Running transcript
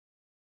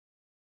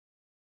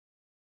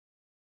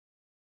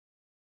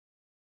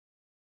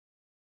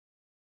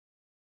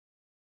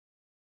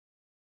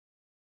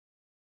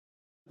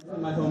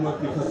My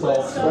homework because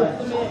of...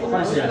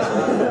 Thanks again.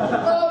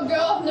 Oh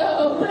god,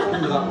 no!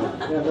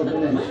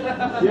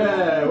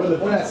 Yeah, we're the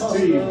best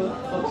team.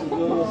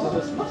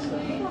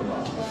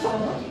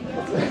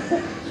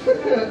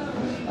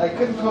 I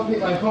couldn't complete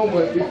my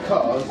homework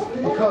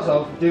because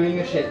of doing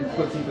the shit and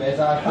putting bears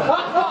out.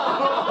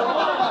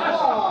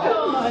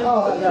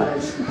 Oh,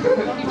 nice.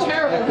 You're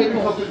terrible. I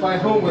couldn't complete my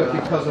homework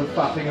because of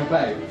faffing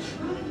about.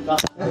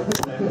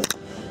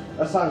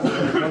 That sounds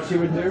like what you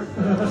would do.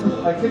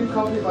 I couldn't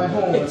complete my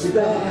homework because of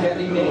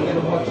getting naked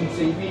and watching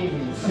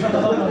CVs.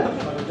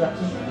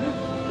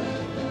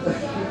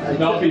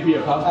 Not BB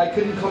apart. I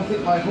couldn't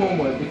complete my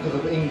homework because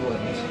of England.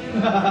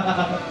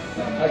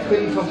 I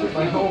couldn't complete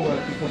my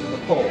homework because of the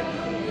pub.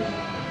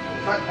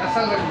 That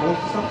sounds like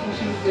most stuff we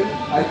should do.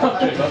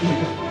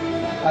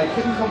 I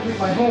couldn't complete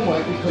my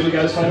homework because Did you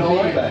guys find all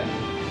right?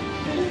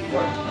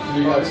 Did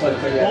you guys like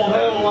all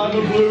hell I'm a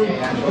blue?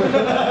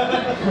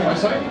 I'm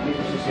sorry?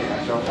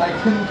 I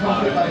couldn't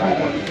complete my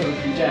homework because of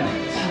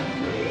eugenics.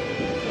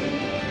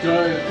 Do I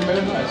come in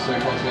nice? So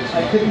I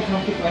couldn't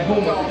complete my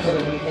homework because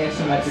of an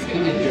asymmetric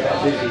image.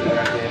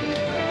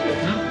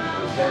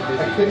 I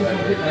couldn't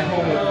complete my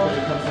homework because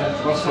of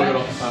consensus. What's going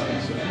off the family?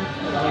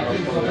 I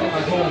couldn't complete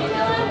my homework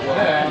because of what?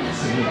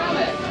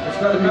 It's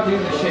got to be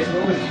doing the shit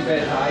with you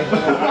bit high.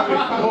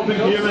 Open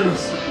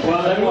humans.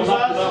 Well, everyone's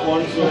after that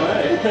one, so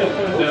hey.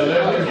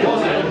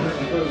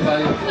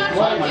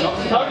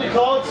 How many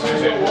cards? I've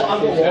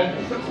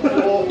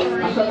got one.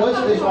 What's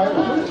this right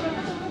one?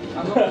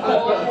 I've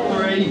got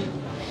 3.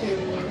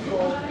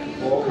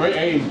 Great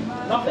aim.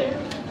 Nothing.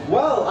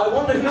 Well, I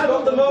wonder who's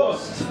got the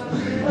most.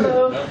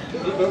 Hello.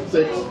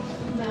 6.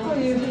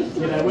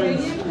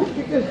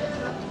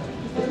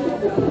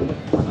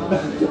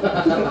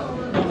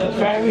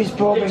 Fairies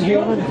probing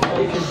human.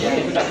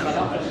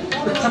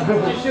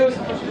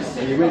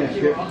 You win it,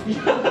 Skip. We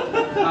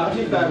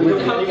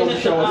can't even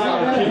show us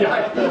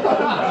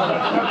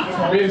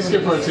Me and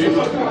Skip are a team.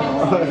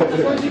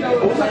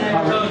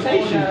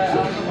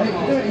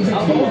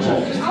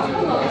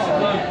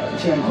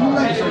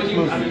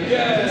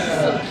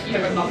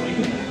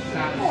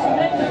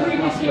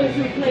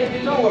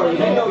 Don't worry,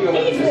 they know you're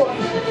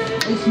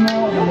It's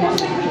more than one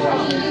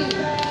situation.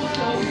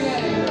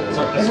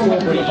 Everyone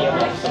do you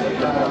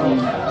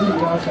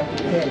guys have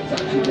to pay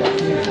exactly what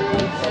you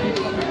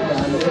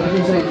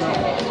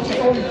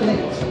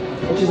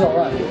which is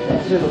alright,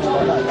 it's really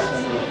nice.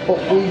 But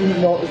we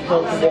didn't know it was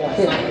called to walk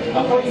in.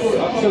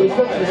 So we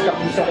spoke to the staff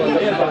and said, well,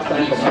 that's the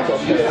first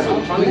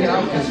time we get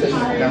out and say,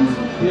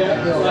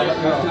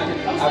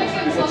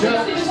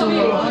 so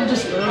I'm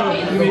just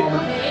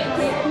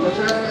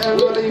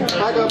everybody,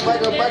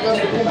 back up.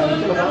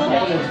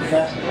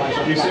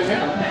 You sit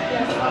here?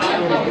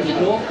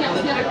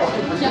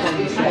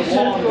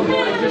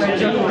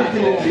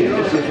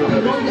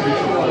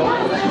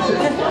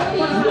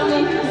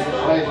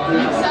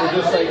 We'll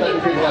just take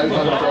everything out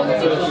on the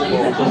first floor.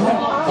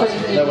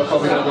 Then we're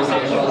probably going to be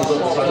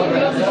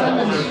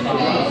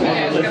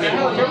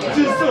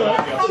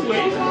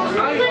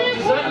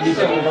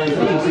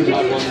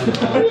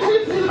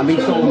I'm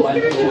being told by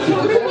the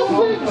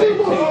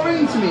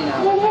boring to me now.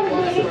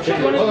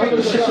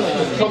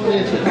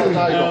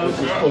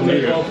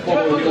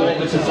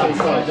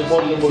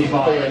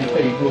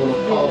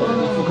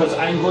 Because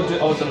I'm going to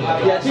also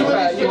have. Yeah,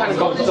 you had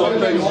got the I'm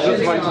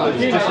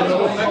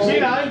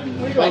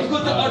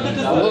good at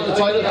the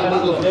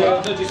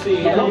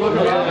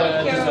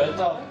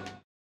toilet.